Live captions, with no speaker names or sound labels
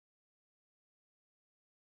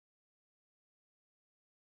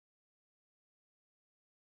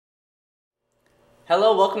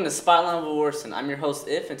Hello, welcome to Spotlight of Wawarsing. I'm your host,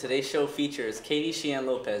 If, and today's show features Katie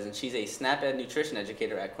Sheehan-Lopez, and she's a SNAP-Ed nutrition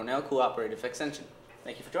educator at Cornell Cooperative Extension.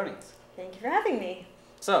 Thank you for joining us. Thank you for having me.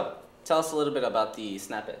 So, tell us a little bit about the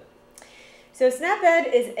SNAP-Ed. So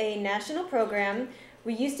SNAP-Ed is a national program.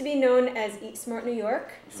 We used to be known as Eat Smart New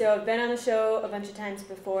York. So I've been on the show a bunch of times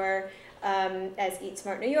before as Eat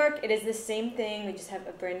Smart New York. It is the same thing, we just have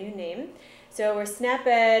a brand new name. So we're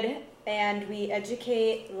SNAP-Ed, and we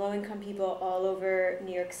educate low-income people all over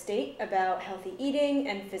New York State about healthy eating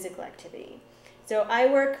and physical activity. So I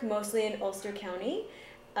work mostly in Ulster County.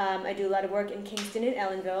 I do a lot of work in Kingston and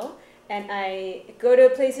Ellenville, and I go to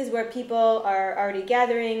places where people are already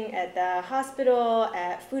gathering, at the hospital,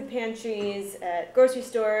 at food pantries, at grocery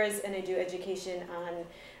stores, and I do education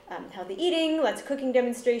on healthy eating, lots of cooking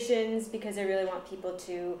demonstrations, because I really want people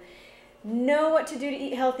to know what to do to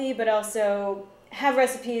eat healthy, but also have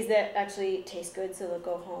recipes that actually taste good so they'll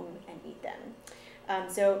go home and eat them.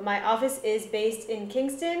 So my office is based in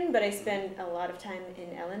Kingston, but I spend a lot of time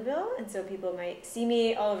in Ellenville, and so people might see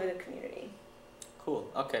me all over the community. Cool,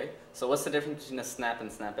 okay. So what's the difference between a SNAP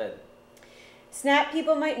and SNAP-Ed? SNAP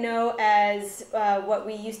people might know as what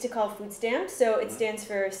we used to call food stamps. So it stands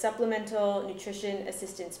for Supplemental Nutrition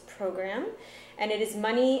Assistance Program. And it is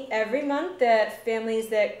money every month that families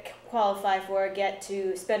that qualify for get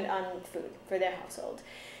to spend on food for their household.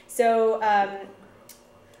 So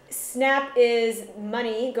SNAP is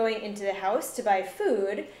money going into the house to buy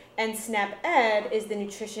food, and SNAP-Ed is the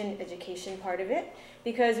nutrition education part of it,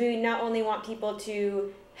 because we not only want people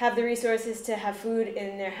to have the resources to have food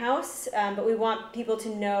in their house, but we want people to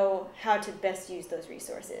know how to best use those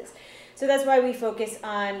resources. So that's why we focus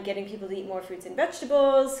on getting people to eat more fruits and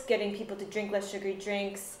vegetables, getting people to drink less sugary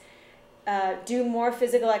drinks, do more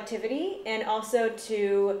physical activity, and also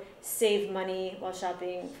to save money while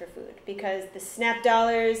shopping for food, because the SNAP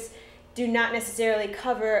dollars do not necessarily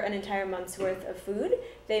cover an entire month's worth of food.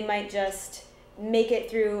 They might just make it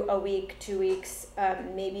through a week, 2 weeks,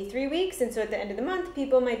 maybe 3 weeks, and so at the end of the month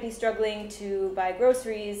people might be struggling to buy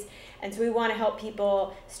groceries, and so we want to help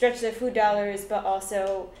people stretch their food dollars but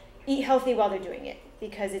also eat healthy while they're doing it,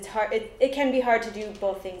 because it's hard. It can be hard to do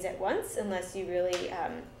both things at once unless you really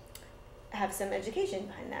have some education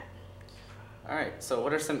behind that. All right, so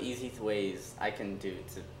what are some easy ways I can do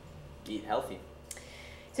to eat healthy?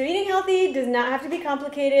 So eating healthy does not have to be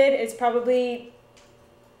complicated. It's probably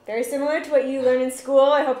very similar to what you learn in school.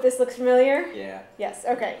 I hope this looks familiar. Yeah. Yes,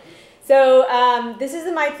 okay. So this is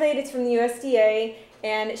the My Plate. It's from the USDA,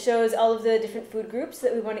 and it shows all of the different food groups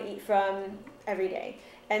that we want to eat from every day.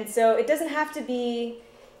 And so it doesn't have to be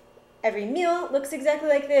every meal looks exactly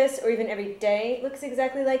like this, or even every day looks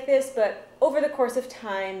exactly like this, but over the course of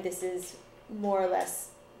time, this is more or less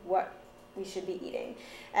what we should be eating.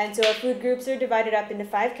 And so our food groups are divided up into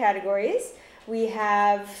 5 categories. We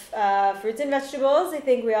have fruits and vegetables. I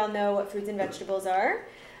think we all know what fruits and vegetables are.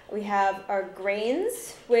 We have our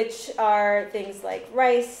grains, which are things like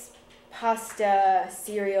rice, pasta,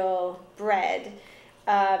 cereal, bread.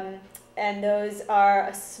 And those are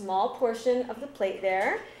a small portion of the plate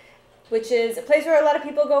there, which is a place where a lot of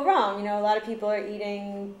people go wrong. You know, a lot of people are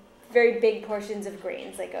eating very big portions of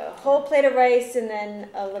grains, like a whole plate of rice and then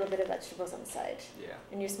a little bit of vegetables on the side. Yeah.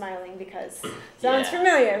 And you're smiling because it sounds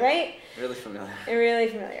familiar, right? Really familiar. Really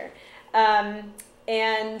familiar.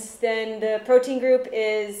 And then the protein group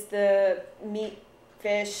is the meat,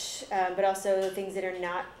 fish, but also things that are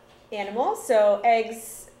not animals. So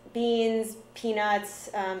eggs, beans, peanuts,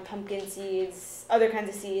 pumpkin seeds, other kinds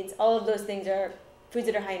of seeds. All of those things are foods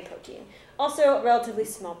that are high in protein. Also a relatively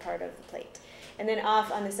small part of the plate. And then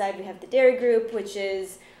off on the side we have the dairy group, which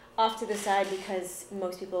is off to the side because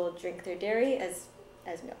most people drink their dairy as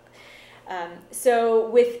milk. So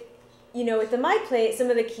with the My Plate, some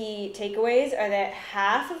of the key takeaways are that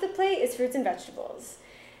half of the plate is fruits and vegetables.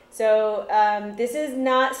 So this is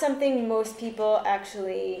not something most people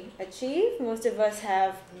actually achieve. Most of us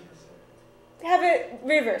have it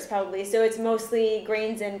reversed probably. So it's mostly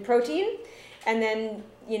grains and protein, and then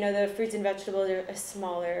the fruits and vegetables are a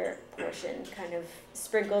smaller portion, kind of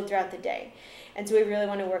sprinkled throughout the day. And so we really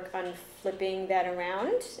want to work on flipping that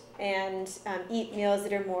around and eat meals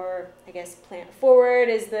that are more, I guess, plant-forward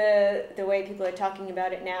is the way people are talking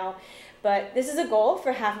about it now. But this is a goal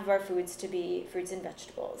for half of our foods to be fruits and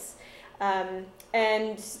vegetables.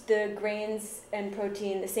 And the grains and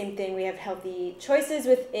protein, the same thing. We have healthy choices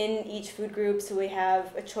within each food group. So we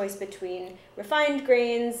have a choice between refined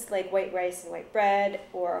grains like white rice and white bread,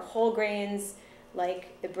 or whole grains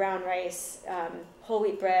like the brown rice, whole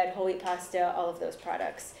wheat bread, whole wheat pasta, all of those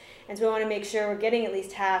products. And so we want to make sure we're getting at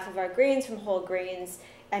least half of our grains from whole grains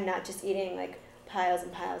and not just eating like piles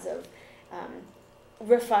and piles of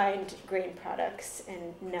refined grain products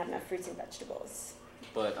and not enough fruits and vegetables.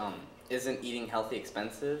 But isn't eating healthy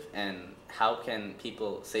expensive? And how can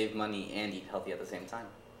people save money and eat healthy at the same time?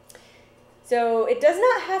 So it does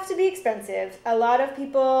not have to be expensive. A lot of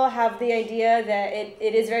people have the idea that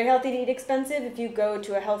it is very healthy to eat expensive. If you go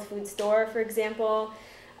to a health food store, for example,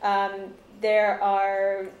 there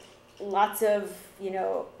are lots of,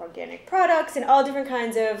 organic products and all different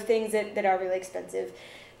kinds of things that are really expensive.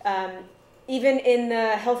 Even in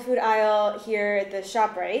the health food aisle here at the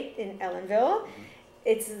ShopRite in Ellenville,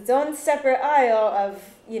 it's its own separate aisle of,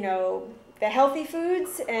 the healthy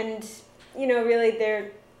foods, and, really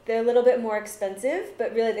they're a little bit more expensive,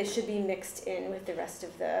 but really they should be mixed in with the rest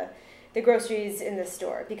of the groceries in the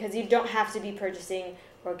store, because you don't have to be purchasing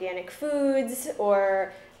organic foods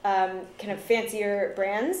or kind of fancier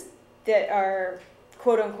brands that are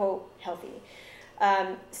quote-unquote healthy.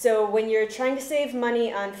 So when you're trying to save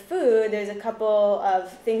money on food, there's a couple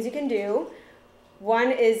of things you can do.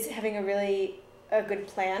 One is having a good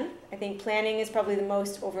plan. I think planning is probably the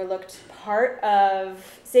most overlooked part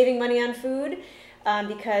of saving money on food,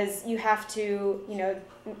 because you have to,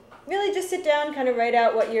 really just sit down, kind of write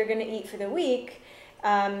out what you're going to eat for the week,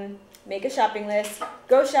 make a shopping list,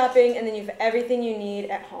 go shopping, and then you have everything you need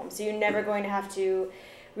at home. So you're never going to have to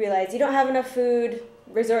realize you don't have enough food,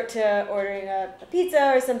 resort to ordering a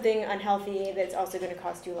pizza or something unhealthy that's also going to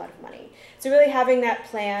cost you a lot of money. So really having that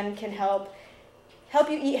plan can help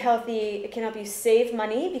you eat healthy. It can help you save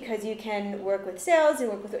money, because you can work with sales and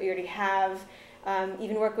work with what you already have.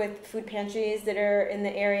 Even work with food pantries that are in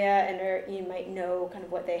the area, and you might know kind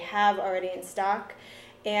of what they have already in stock.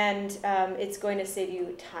 And it's going to save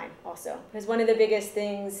you time also. Because one of the biggest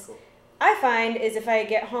things I find is if I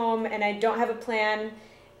get home and I don't have a plan,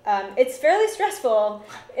 it's fairly stressful.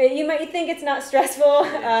 You might think it's not stressful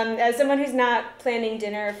as someone who's not planning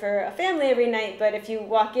dinner for a family every night, but if you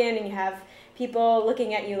walk in and you have people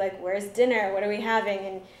looking at you like, where's dinner? What are we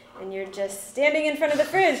having? And you're just standing in front of the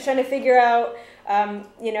fridge trying to figure out,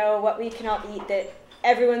 what we can all eat that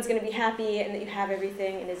everyone's going to be happy and that you have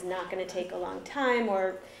everything and is not going to take a long time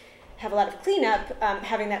or have a lot of cleanup.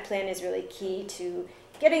 Having that plan is really key to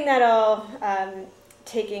getting that all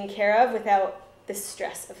taken care of without the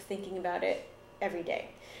stress of thinking about it every day.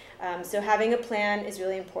 So having a plan is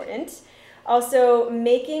really important. Also,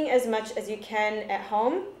 making as much as you can at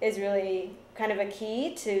home is really kind of a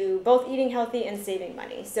key to both eating healthy and saving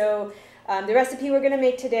money. So the recipe we're going to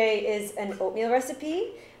make today is an oatmeal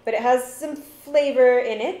recipe, but it has some flavor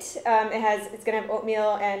in it. It's going to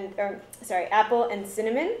have apple and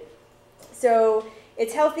cinnamon. So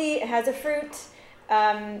it's healthy. It has a fruit,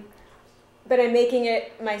 but I'm making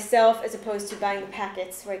it myself as opposed to buying the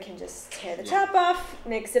packets where I can just tear the top off,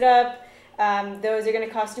 mix it up. Those are going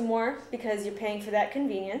to cost you more because you're paying for that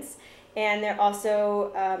convenience. And they're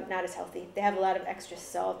also not as healthy. They have a lot of extra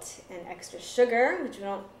salt and extra sugar, which we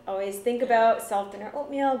don't always think about, salt in our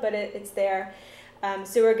oatmeal, but it's there.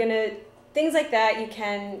 So we're gonna, things like that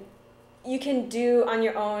you can do on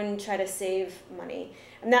your own, try to save money.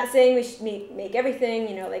 I'm not saying we should make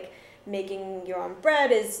everything, like making your own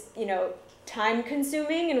bread is, time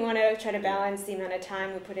consuming, and want to try to balance the amount of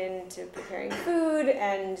time we put into preparing food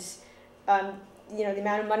and the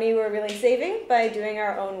amount of money we're really saving by doing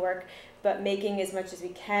our own work, but making as much as we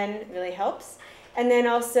can really helps. And then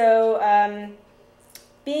also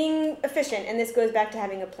being efficient, and this goes back to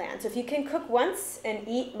having a plan. So if you can cook once and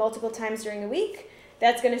eat multiple times during the week,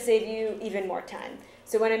 that's going to save you even more time.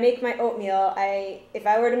 So when I make my oatmeal, if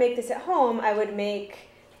I were to make this at home, I would make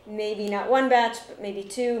maybe not one batch, but maybe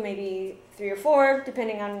two, maybe 3 or 4,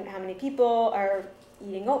 depending on how many people are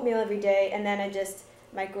eating oatmeal every day, and then I just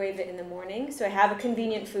microwave it in the morning. So I have a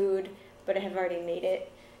convenient food, but I have already made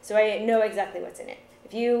it. So I know exactly what's in it.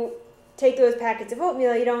 If you take those packets of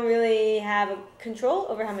oatmeal, you don't really have a control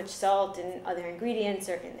over how much salt and other ingredients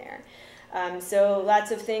are in there. So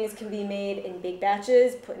lots of things can be made in big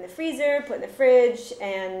batches, put in the freezer, put in the fridge,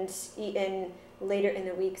 and eaten later in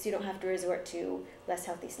the week, so you don't have to resort to less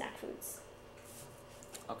healthy snack foods.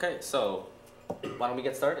 Okay, so why don't we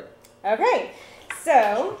get started? Okay,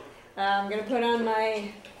 so I'm going to put on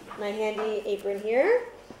my handy apron here.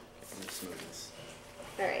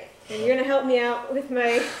 All right, and you're going to help me out with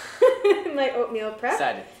my my oatmeal prep?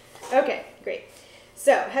 Excited. Okay, great.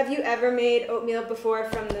 So, have you ever made oatmeal before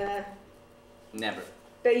from the... Never.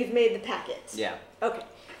 But you've made the packet? Yeah. Okay. All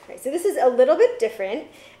right, so this is a little bit different,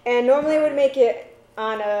 and normally I would make it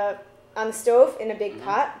on the stove in a big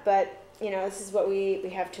pot, but this is what we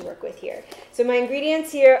have to work with here. So my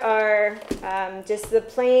ingredients here are just the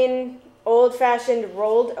plain old-fashioned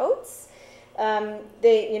rolled oats.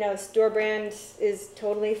 Store brand is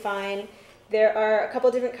totally fine. There are a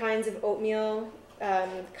couple different kinds of oatmeal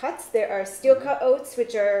cuts. There are steel cut oats,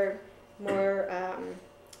 which are more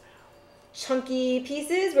chunky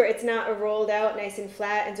pieces where it's not rolled out nice and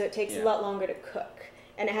flat, and so it takes a lot longer to cook,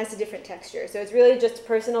 and it has a different texture. So it's really just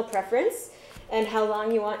personal preference and how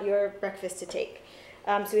long you want your breakfast to take.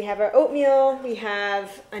 So we have our oatmeal, we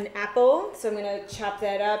have an apple, so I'm going to chop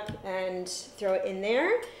that up and throw it in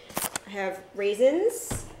there. I have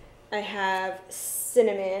raisins, I have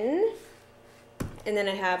cinnamon, and then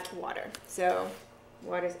I have water. So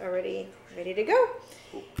water's already ready to go.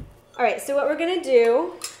 All right, so what we're going to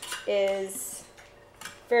do is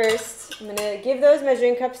first, I'm going to give those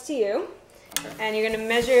measuring cups to you, and you're going to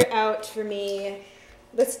measure out for me.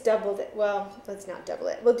 Let's double it. Well, let's not double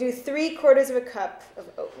it. We'll do 3/4 of a cup of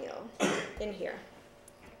oatmeal in here.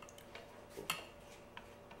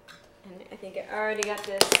 And I think I already got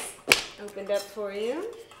this opened up for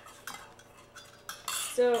you.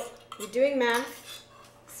 So you're doing math.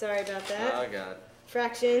 Sorry about that. Oh, God.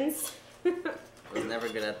 Fractions. I was never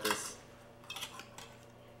good at this.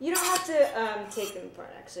 You don't have to take them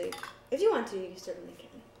apart, actually. If you want to, you certainly can.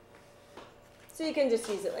 So you can just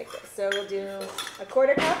use it like this. So we'll do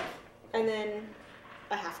 1/4 cup and then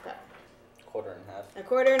a 1/2 cup. 1/4 and 1/2.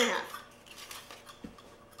 1/4 and a 1/2.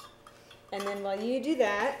 And then while you do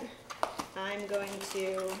that, I'm going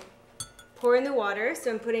to pour in the water. So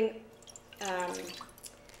I'm putting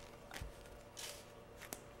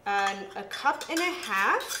a cup and a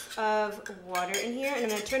 1/2 of water in here, and I'm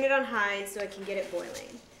going to turn it on high so I can get it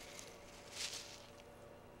boiling.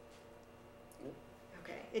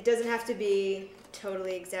 Okay, it doesn't have to be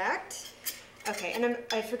totally exact. Okay, and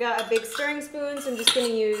I forgot a big stirring spoon, so I'm just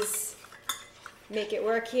going to make it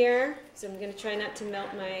work here. So I'm going to try not to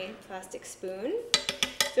melt my plastic spoon.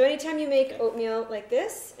 So anytime you make oatmeal like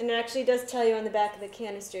this, and it actually does tell you on the back of the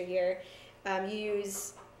canister here, you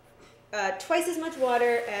use twice as much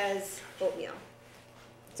water as oatmeal.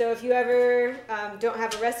 So if you ever don't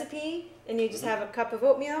have a recipe and you just have a cup of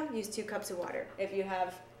oatmeal, use 2 cups of water. If you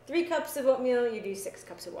have 3 cups of oatmeal, you do 6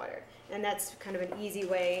 cups of water. And that's kind of an easy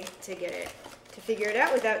way to figure it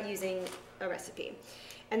out without using a recipe.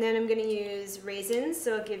 And then I'm going to use raisins,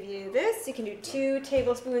 so I'll give you this. You can do 2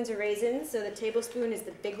 tablespoons of raisins, so the tablespoon is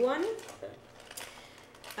the big one.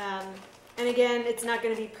 And again, it's not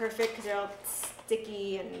going to be perfect because they're all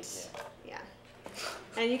sticky and yeah.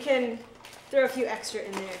 And you can throw a few extra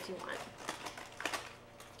in there if you want.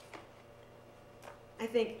 I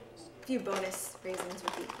think a few bonus raisins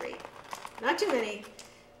would be great. Not too many.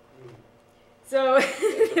 So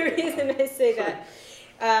the reason I say that,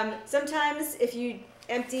 sometimes if you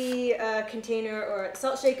empty a container or a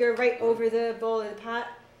salt shaker right over the bowl or the pot,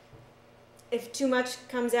 if too much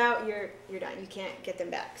comes out, you're done. You can't get them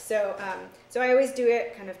back. So so I always do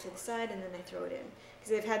it kind of to the side and then I throw it in.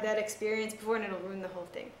 Because I've had that experience before and it'll ruin the whole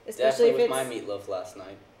thing. Especially Definitely if with my meatloaf last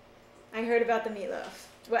night. I heard about the meatloaf.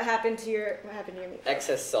 What happened to your meatloaf?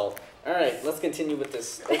 Excess salt. All right, let's continue with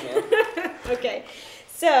this oatmeal. Okay,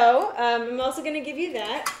 so I'm also going to give you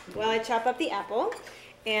that while I chop up the apple.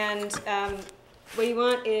 And what you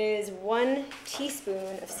want is 1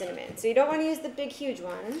 teaspoon of cinnamon. So you don't want to use the big, huge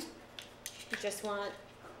one. You just want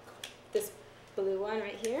this blue one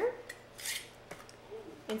right here.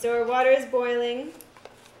 And so our water is boiling.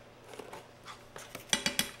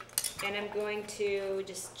 And I'm going to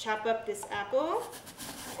just chop up this apple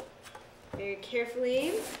very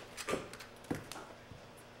carefully.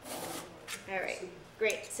 All right,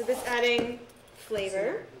 great. So this is adding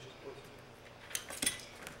flavor.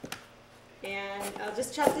 And I'll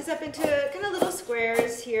just chop this up into kind of little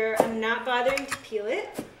squares here. I'm not bothering to peel it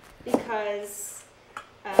because,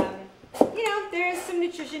 you know, there is some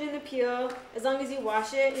nutrition in the peel. As long as you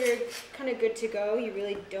wash it, you're kind of good to go. You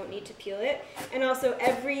really don't need to peel it. And also,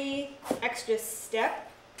 every extra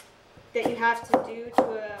step that you have to do to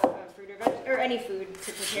a fruit or any food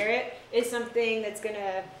to prepare it is something that's going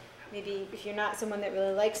to, maybe if you're not someone that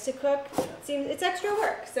really likes to cook, it's extra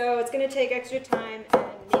work. So it's going to take extra time and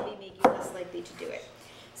maybe make you less likely to do it.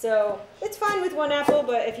 So it's fine with 1 apple,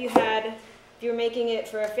 but if you were making it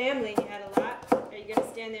for a family and you had a lot, are you going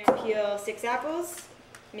to stand there and peel 6 apples?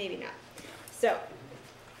 Maybe not. So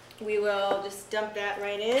we will just dump that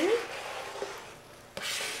right in.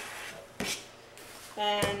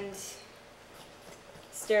 And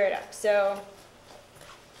stir it up. So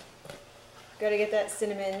got to get that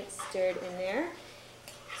cinnamon stirred in there.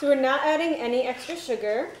 So we're not adding any extra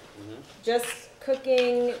sugar, just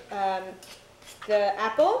cooking the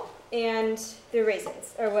apple and the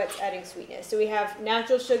raisins are what's adding sweetness. So we have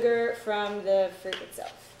natural sugar from the fruit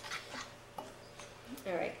itself.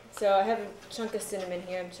 All right, so I have a chunk of cinnamon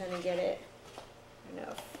here. I'm trying to get it, I don't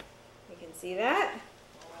know, make can see that.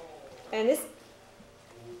 And this,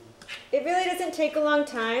 it really doesn't take a long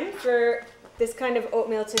time for this kind of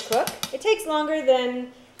oatmeal to cook. It takes longer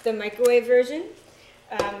than the microwave version,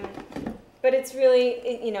 but it's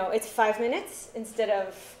really, you know, it's 5 minutes instead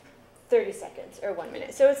of 30 seconds or 1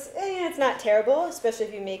 minute. So it's not terrible, especially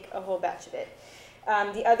if you make a whole batch of it.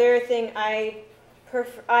 The other thing I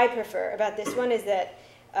prefer about this one is that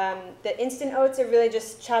the instant oats are really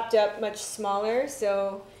just chopped up much smaller.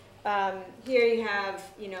 So here you have,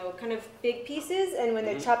 you know, kind of big pieces, and when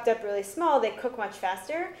they're chopped up really small, they cook much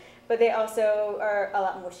faster, but they also are a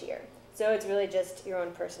lot mushier. So it's really just your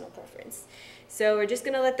own personal preference. So we're just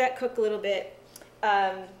going to let that cook a little bit.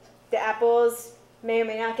 The apples may or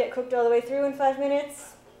may not get cooked all the way through in 5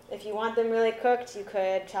 minutes. If you want them really cooked, you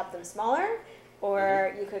could chop them smaller,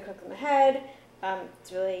 or you could cook them ahead.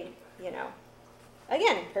 It's really, you know,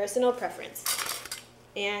 again, personal preference.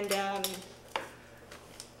 And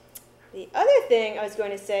the other thing I was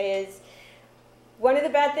going to say is, one of the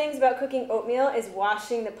bad things about cooking oatmeal is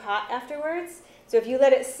washing the pot afterwards. So if you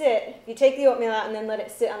let it sit, if you take the oatmeal out and then let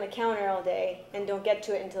it sit on the counter all day and don't get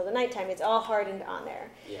to it until the nighttime, it's all hardened on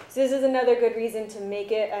there. Yeah. So this is another good reason to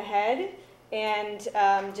make it ahead and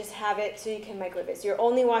just have it so you can microwave it. So you're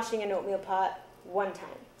only washing an oatmeal pot one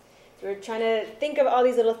time. So we're trying to think of all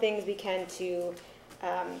these little things we can to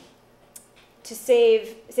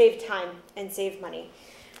save time and save money.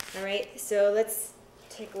 All right, so let's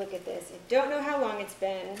take a look at this. I don't know how long it's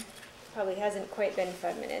been. Probably hasn't quite been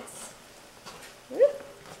 5 minutes. Whoop.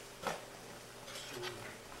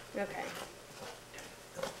 Okay.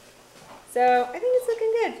 So I think it's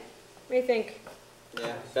looking good. What do you think?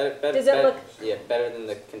 Yeah, better. Does it look? Yeah, better than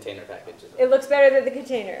the container package. It looks better than the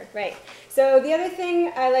container, right? So the other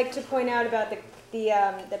thing I like to point out about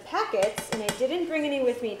the packets, and I didn't bring any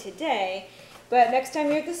with me today, but next time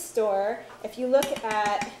you're at the store, if you look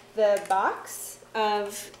at the box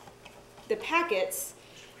of the packets,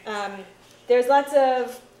 there's lots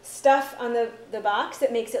of stuff on the box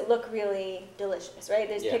that makes it look really delicious, right?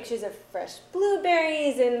 There's pictures of fresh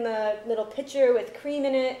blueberries in the little pitcher with cream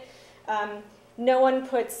in it. No one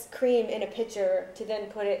puts cream in a pitcher to then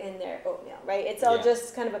put it in their oatmeal, right? It's all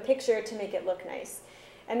just kind of a picture to make it look nice.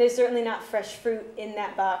 And there's certainly not fresh fruit in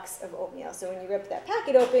that box of oatmeal. So when you rip that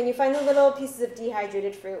packet open, you find the little pieces of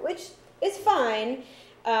dehydrated fruit, which is fine,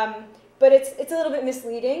 but it's a little bit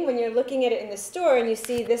misleading when you're looking at it in the store and you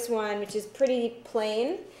see this one, which is pretty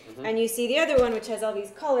plain, and you see the other one, which has all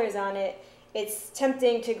these colors on it. It's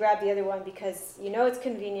tempting to grab the other one because you know it's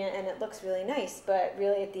convenient and it looks really nice, but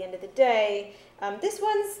really at the end of the day, this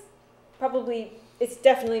one's it's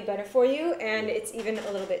definitely better for you, and it's even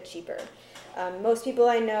a little bit cheaper. Most people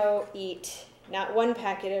I know eat not one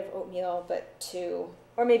packet of oatmeal, but 2,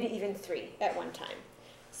 or maybe even 3 at one time.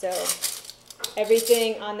 So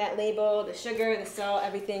everything on that label, the sugar, the salt,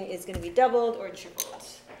 everything is going to be doubled or tripled.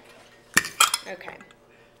 Okay,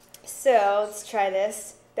 so let's try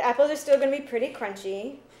this. The apples are still going to be pretty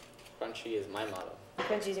crunchy. Crunchy is my motto.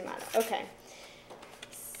 Crunchy is your motto. Okay.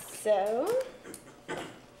 So, and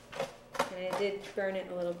I did burn it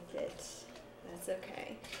a little bit. That's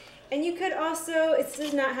okay. And you could also, it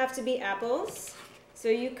does not have to be apples. So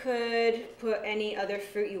you could put any other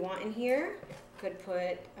fruit you want in here. Could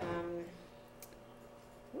put,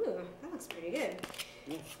 ooh, that looks pretty good.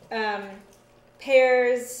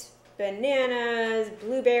 Pears, bananas,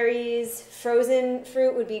 blueberries, frozen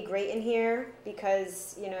fruit would be great in here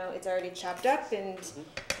because, you know, it's already chopped up and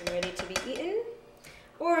ready to be eaten.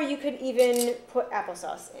 Or you could even put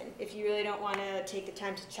applesauce in. If you really don't want to take the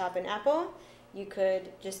time to chop an apple, you could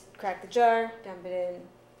just crack the jar, dump it in,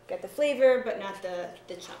 get the flavor, but not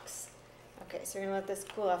the chunks. Okay, so we're going to let this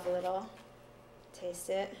cool off a little. Taste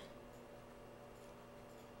it.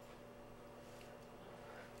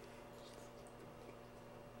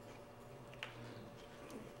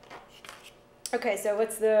 Okay, so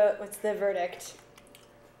what's the verdict?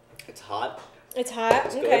 It's hot. It's hot.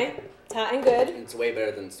 It's okay. Good. It's hot and good. It's way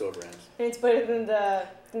better than store brand. And it's better than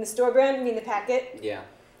the store brand. You mean the packet? Yeah.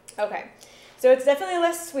 Okay. So it's definitely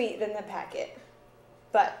less sweet than the packet.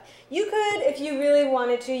 But you could, if you really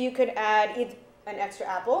wanted to, you could add an extra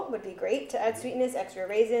apple. Would be great to add sweetness. Extra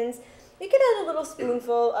raisins. You could add a little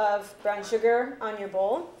spoonful of brown sugar on your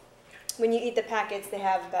bowl. When you eat the packets, they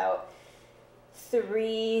have about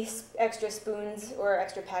 3 extra spoons or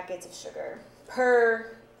extra packets of sugar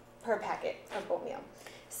per packet of oatmeal.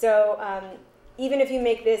 So even if you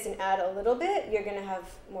make this and add a little bit, you're going to have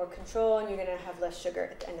more control and you're going to have less sugar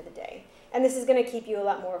at the end of the day. And this is going to keep you a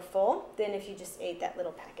lot more full than if you just ate that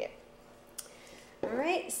little packet. All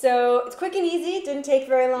right, so it's quick and easy. It didn't take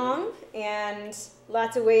very long, and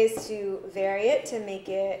lots of ways to vary it to make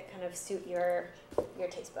it kind of suit your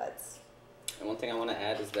taste buds. And one thing I want to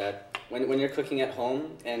add is that when you're cooking at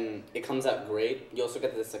home and it comes out great, you also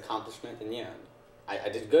get this accomplishment, and yeah, I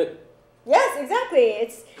did good. Yes, exactly.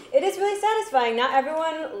 It is really satisfying. Not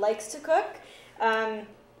everyone likes to cook,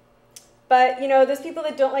 but you know, those people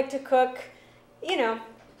that don't like to cook, you know,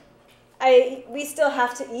 we still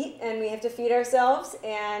have to eat and we have to feed ourselves.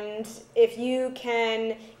 And if you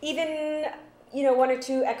can, even 1 or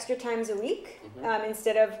 2 extra times a week,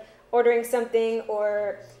 instead of ordering something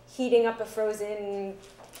or heating up a frozen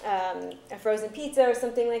pizza or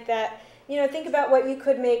something like that, think about what you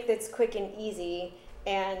could make that's quick and easy,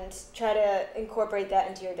 and try to incorporate that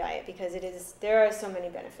into your diet, because there are so many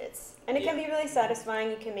benefits, and it can be really satisfying.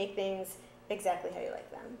 You can make things exactly how you like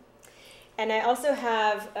them. And I also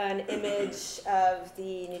have an image of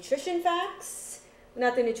the nutrition facts,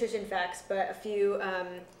 not the nutrition facts, but a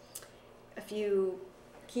few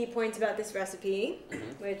key points about this recipe,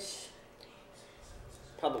 which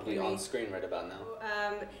probably on screen right about now.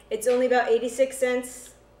 It's only about 86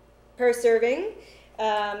 cents per serving.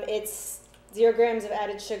 It's 0 grams of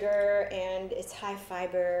added sugar, and it's high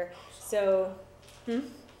fiber. So,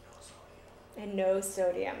 and no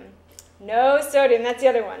sodium. No sodium, that's the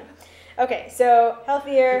other one. Okay, so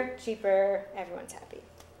healthier, cheaper, everyone's happy.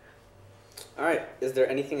 All right, is there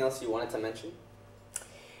anything else you wanted to mention?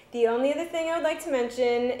 The only other thing I would like to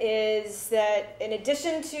mention is that in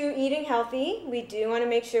addition to eating healthy, we do want to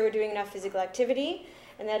make sure we're doing enough physical activity,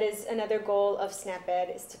 and that is another goal of SNAP-Ed,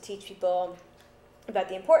 is to teach people about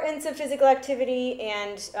the importance of physical activity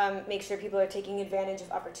and make sure people are taking advantage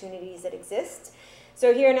of opportunities that exist.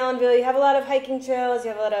 So here in Ellenville, you have a lot of hiking trails,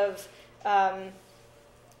 you have a lot of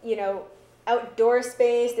outdoor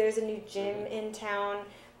space. There's a new gym in town,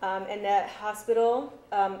 and the hospital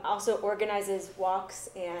also organizes walks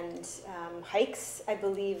and hikes, I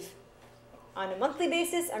believe, on a monthly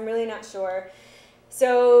basis. I'm really not sure.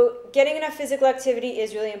 So getting enough physical activity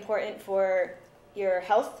is really important for your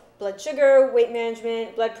health, blood sugar, weight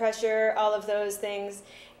management, blood pressure, all of those things.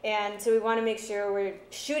 And so we want to make sure we're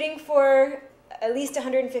shooting for at least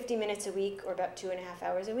 150 minutes a week, or about 2.5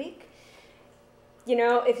 hours a week.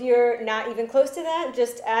 If you're not even close to that,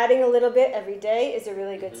 just adding a little bit every day is a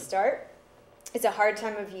really good start. It's a hard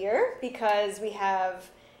time of year because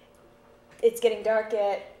it's getting dark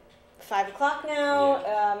at 5 o'clock now.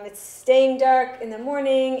 It's staying dark in the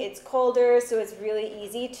morning. It's colder, so it's really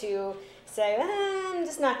easy to say, I'm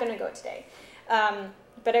just not going to go today.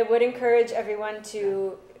 But I would encourage everyone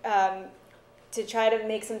to try to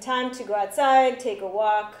make some time to go outside, take a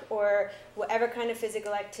walk, or whatever kind of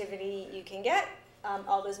physical activity you can get.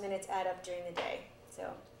 All those minutes add up during the day.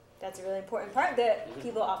 So that's a really important part that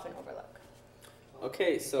people often overlook.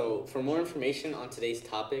 Okay, so for more information on today's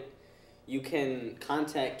topic, you can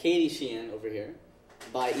contact Katie Sheehan over here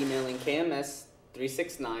by emailing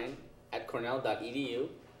kms369@cornell.edu,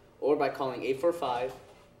 or by calling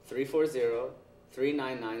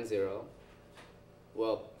 845-340-3990.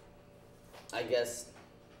 Well, I guess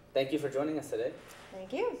thank you for joining us today.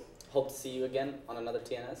 Thank you. Hope to see you again on another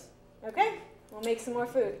TNS. Okay, we'll make some more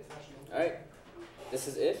food. All right, this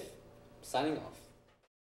is If, signing off.